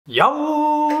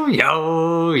Yo!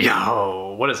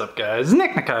 What is up, guys?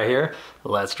 Nick Nakai here,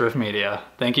 Let's Drift Media.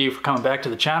 Thank you for coming back to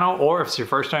the channel, or if it's your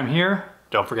first time here,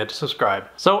 don't forget to subscribe.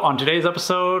 So on today's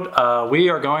episode, we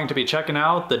are going to be checking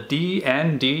out the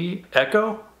DND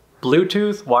Echo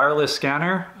Bluetooth wireless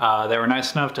scanner. They were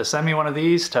nice enough to send me one of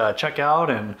these to check out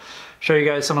and show you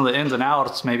guys some of the ins and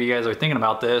outs. Maybe you guys are thinking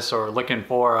about this or looking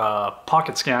for a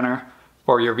pocket scanner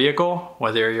for your vehicle,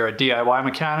 whether you're a DIY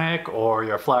mechanic or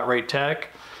you're a flat rate tech.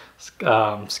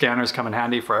 Scanners come in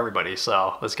handy for everybody,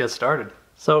 so let's get started.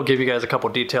 So I'll give you guys a couple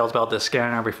details about this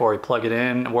scanner before we plug it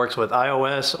in. It works with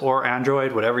iOS or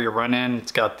Android, whatever you're running.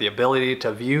 It's got the ability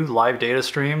to view live data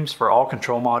streams for all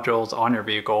control modules on your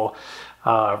vehicle,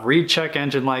 read check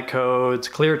engine light codes,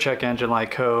 clear check engine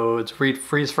light codes, read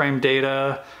freeze frame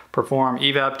data, perform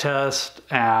evap test,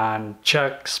 and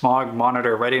check smog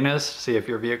monitor readiness, see if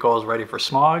your vehicle is ready for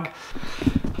smog.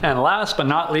 And last but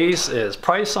not least is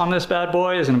price on this bad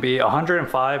boy is going to be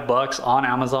 $105 on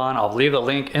Amazon. I'll leave the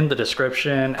link in the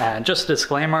description. And just a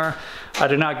disclaimer, I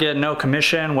do not get no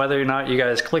commission whether or not you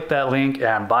guys click that link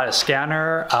and buy a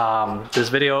scanner. This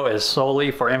video is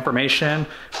solely for information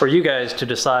for you guys to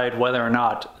decide whether or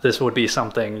not this would be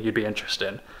something you'd be interested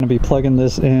in. I'm going to be plugging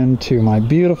this into my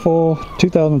beautiful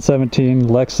 2017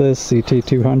 Lexus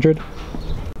CT200.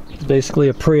 It's basically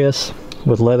a Prius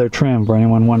with leather trim for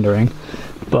anyone wondering.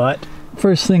 But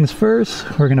first things first,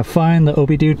 we're going to find the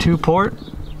OBD2 port,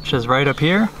 which is right up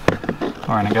here. We're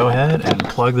going to go ahead and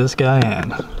plug this guy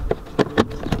in.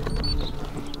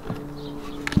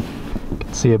 You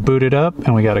can see it booted up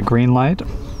and we got a green light.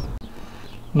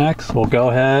 Next, we'll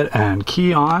go ahead and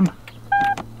key on.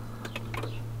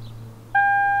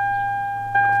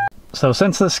 So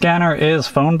since the scanner is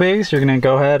phone-based, you're going to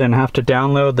go ahead and have to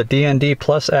download the DND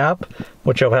Plus app,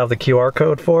 which you'll have the QR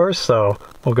code for, so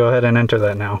we'll go ahead and enter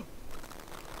that now.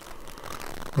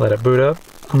 Let it boot up.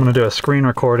 I'm going to do a screen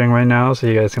recording right now so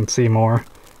you guys can see more.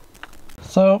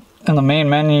 So in the main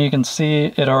menu you can see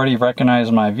it already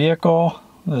recognized my vehicle.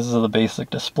 This is the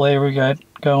basic display we got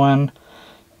going.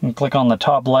 You can click on the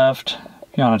top left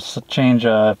if you want to change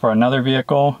for another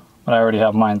vehicle, but I already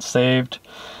have mine saved.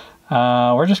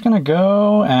 We're just going to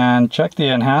go and check the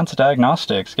enhanced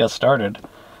diagnostics, get started.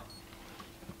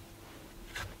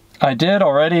 I did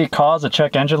already cause a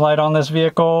check engine light on this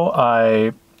vehicle.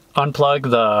 I unplugged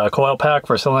the coil pack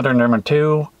for cylinder number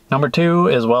two,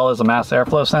 as well as the mass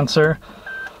airflow sensor.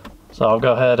 So I'll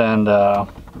go ahead and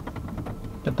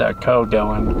get that code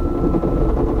going.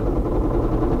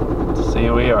 See,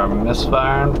 we are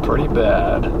misfiring pretty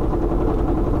bad.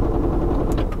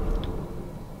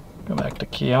 Go back to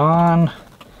key on.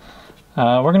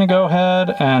 We're going to go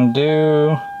ahead and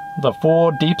do the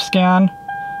full deep scan,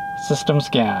 system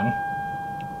scan.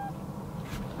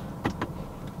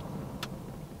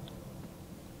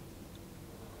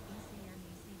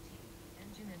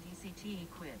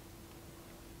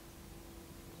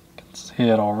 You can see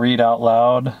it'll read out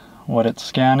loud what it's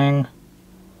scanning.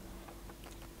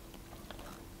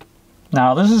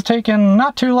 Now this is taking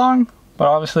not too long, but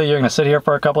obviously you're going to sit here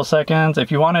for a couple seconds. If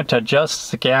you wanted to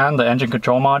just scan the engine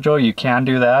control module, you can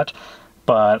do that.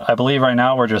 But I believe right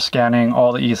now we're just scanning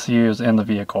all the ECUs in the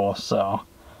vehicle, so.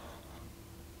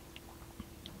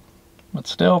 But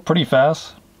still pretty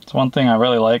fast. It's one thing I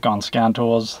really like on scan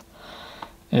tools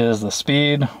is the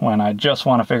speed when I just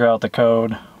want to figure out the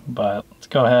code. But let's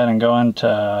go ahead and go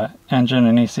into engine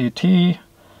and ECT.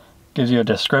 Gives you a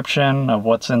description of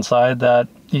what's inside that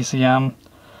ECM.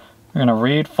 We're going to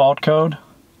read fault code.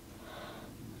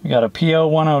 We got a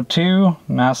P0102,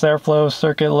 mass airflow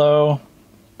circuit low,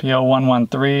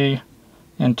 P0113,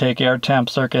 intake air temp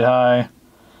circuit high,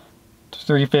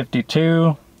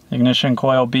 352, ignition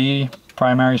coil B,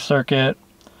 primary circuit.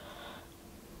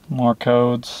 More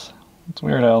codes. It's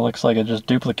weird how it looks like it just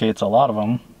duplicates a lot of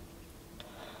them.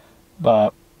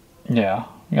 But yeah,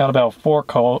 we got about 4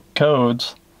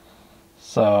 codes.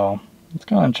 So let's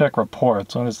go ahead and check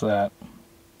reports. What is that?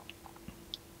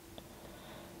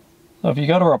 So if you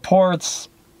go to reports,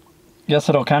 I guess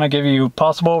it'll kind of give you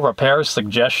possible repair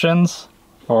suggestions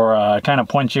for kind of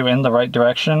point you in the right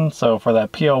direction. So for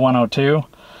that P0102,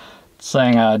 it's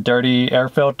saying a dirty air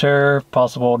filter,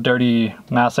 possible dirty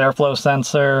mass airflow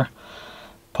sensor,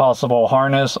 possible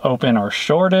harness open or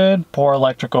shorted, poor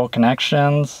electrical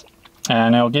connections,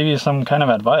 and it'll give you some kind of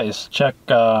advice. Check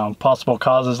possible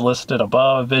causes listed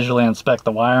above, visually inspect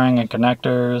the wiring and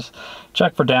connectors,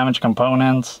 check for damaged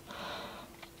components.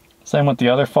 Same with the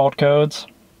other fault codes.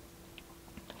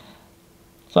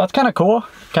 So that's kind of cool.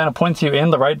 Kind of points you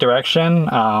in the right direction.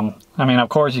 I mean, of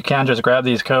course, you can just grab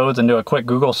these codes and do a quick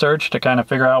Google search to kind of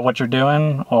figure out what you're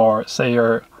doing, or say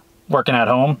you're working at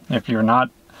home. If you're not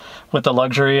with the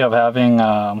luxury of having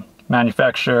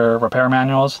manufacturer repair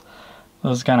manuals,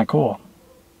 this is kind of cool.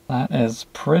 That is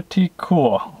pretty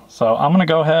cool. So I'm gonna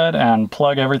go ahead and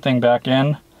plug everything back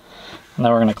in, and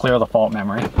then we're gonna clear the fault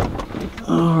memory.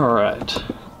 All right.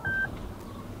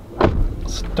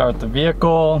 Start the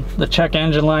vehicle. The check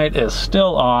engine light is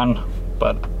still on,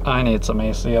 but I need some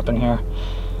AC up in here.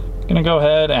 Gonna go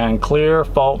ahead and clear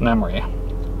fault memory.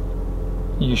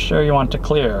 You sure you want to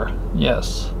clear?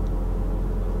 Yes.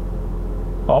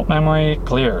 Fault memory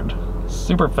cleared.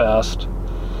 Super fast.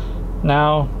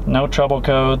 Now, no trouble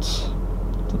codes.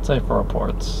 What's it say for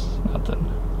reports? Nothing.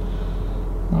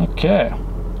 Okay.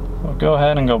 We'll go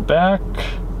ahead and go back.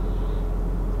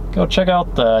 Go check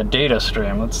out the data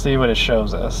stream. Let's see what it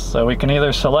shows us. So we can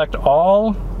either select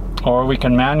all, or we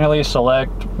can manually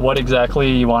select what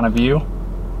exactly you want to view.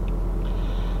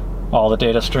 All the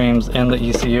data streams in the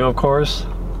ECU, of course.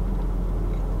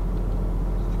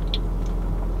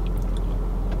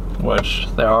 Which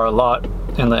there are a lot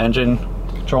in the engine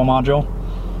control module.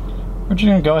 We're just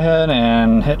gonna go ahead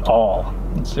and hit all.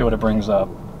 Let's see what it brings up.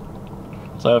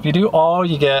 So if you do all,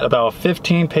 you get about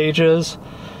 15 pages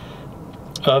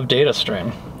of data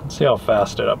stream. Let's see how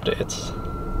fast it updates.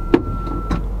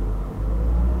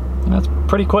 That's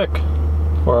pretty quick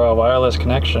for a wireless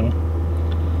connection.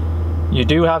 You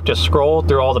do have to scroll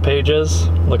through all the pages.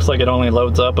 Looks like it only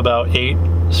loads up about 8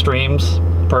 streams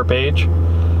per page,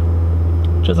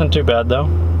 which isn't too bad though.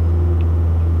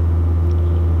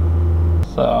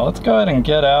 So let's go ahead and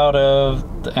get out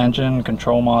of the engine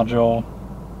control module.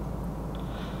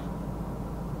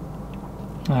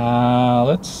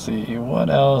 Let's see, what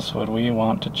else would we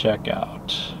want to check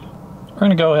out? We're going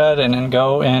to go ahead and then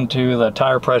go into the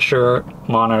tire pressure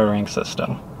monitoring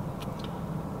system.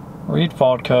 Read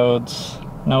fault codes,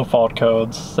 no fault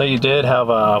codes. Say you did have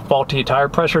a faulty tire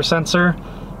pressure sensor,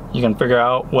 you can figure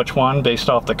out which one based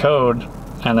off the code,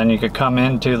 and then you could come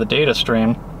into the data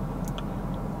stream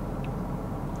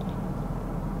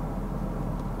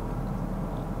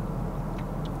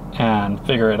and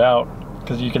figure it out,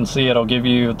 because you can see it'll give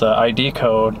you the ID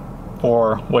code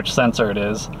for which sensor it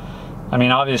is. I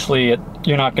mean, obviously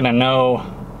you're not going to know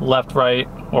left, right,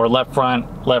 or left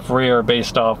front, left rear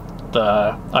based off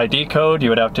the ID code. You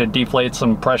would have to deflate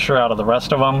some pressure out of the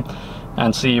rest of them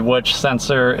and see which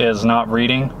sensor is not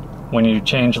reading when you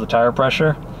change the tire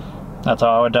pressure. That's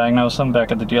how I would diagnose them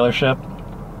back at the dealership.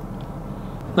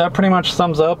 That pretty much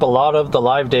sums up a lot of the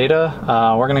live data.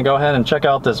 We're going to go ahead and check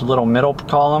out this little middle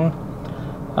column.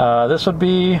 This would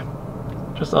be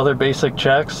just other basic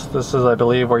checks. This is, I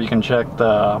believe, where you can check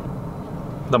the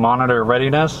monitor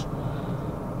readiness.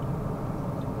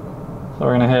 So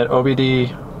we're going to hit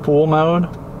OBD full mode.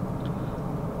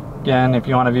 Again, if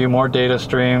you want to view more data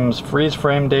streams, freeze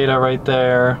frame data right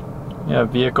there. You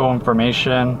have vehicle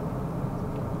information.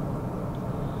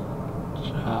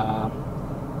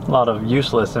 A lot of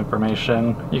useless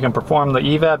information. You can perform the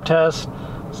evap test.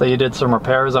 Say you did some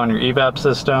repairs on your evap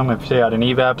system. If you had an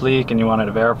evap leak and you wanted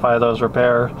to verify those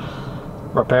repairs.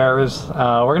 We're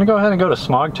going to go ahead and go to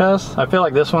smog test. I feel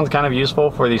like this one's kind of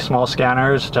useful for these small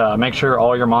scanners to make sure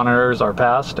all your monitors are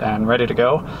passed and ready to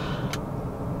go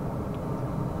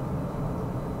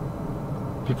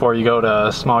before you go to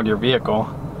smog your vehicle.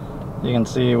 You can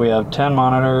see we have 10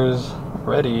 monitors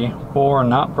ready, 4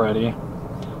 not ready.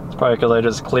 It's probably because I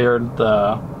just cleared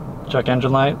the check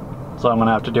engine light. So I'm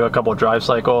gonna have to do a couple drive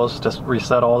cycles to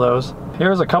reset all those.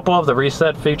 Here's a couple of the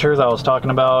reset features I was talking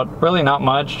about. Really not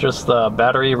much, just the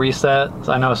battery reset.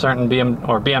 I know certain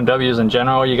BMWs in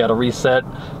general, you gotta reset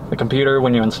the computer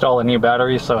when you install a new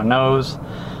battery so it knows.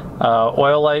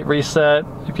 Oil light reset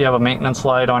if you have a maintenance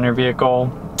light on your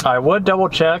vehicle. I would double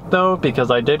check though,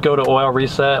 because I did go to oil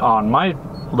reset on my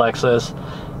Lexus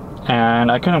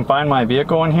and I couldn't find my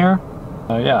vehicle in here.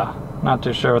 Yeah. Not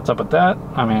too sure what's up with that.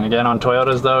 I mean, again, on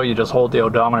Toyotas though, you just hold the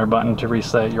odometer button to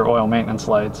reset your oil maintenance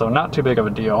light, so not too big of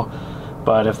a deal.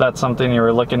 But if that's something you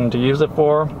were looking to use it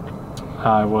for,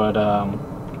 I would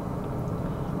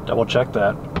double check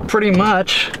that. Pretty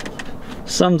much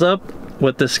sums up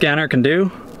what this scanner can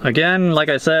do. Again, like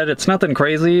I said, it's nothing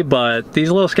crazy, but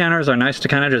these little scanners are nice to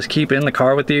kind of just keep in the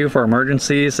car with you for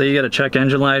emergencies. Say you get a check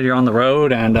engine light, you're on the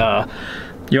road, and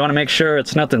you want to make sure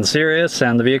it's nothing serious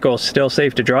and the vehicle is still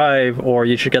safe to drive, or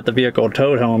you should get the vehicle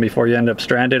towed home before you end up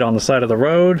stranded on the side of the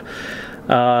road.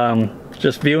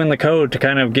 Just viewing the code to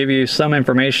kind of give you some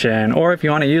information, or if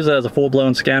you want to use it as a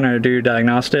full-blown scanner to do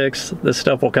diagnostics, this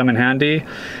stuff will come in handy,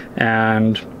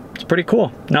 and it's pretty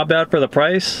cool. Not bad for the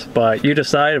price, but you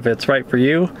decide if it's right for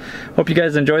you. Hope you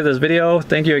guys enjoyed this video.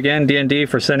 Thank you again, DND,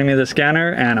 for sending me the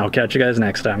scanner, and I'll catch you guys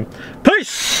next time.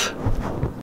 Peace!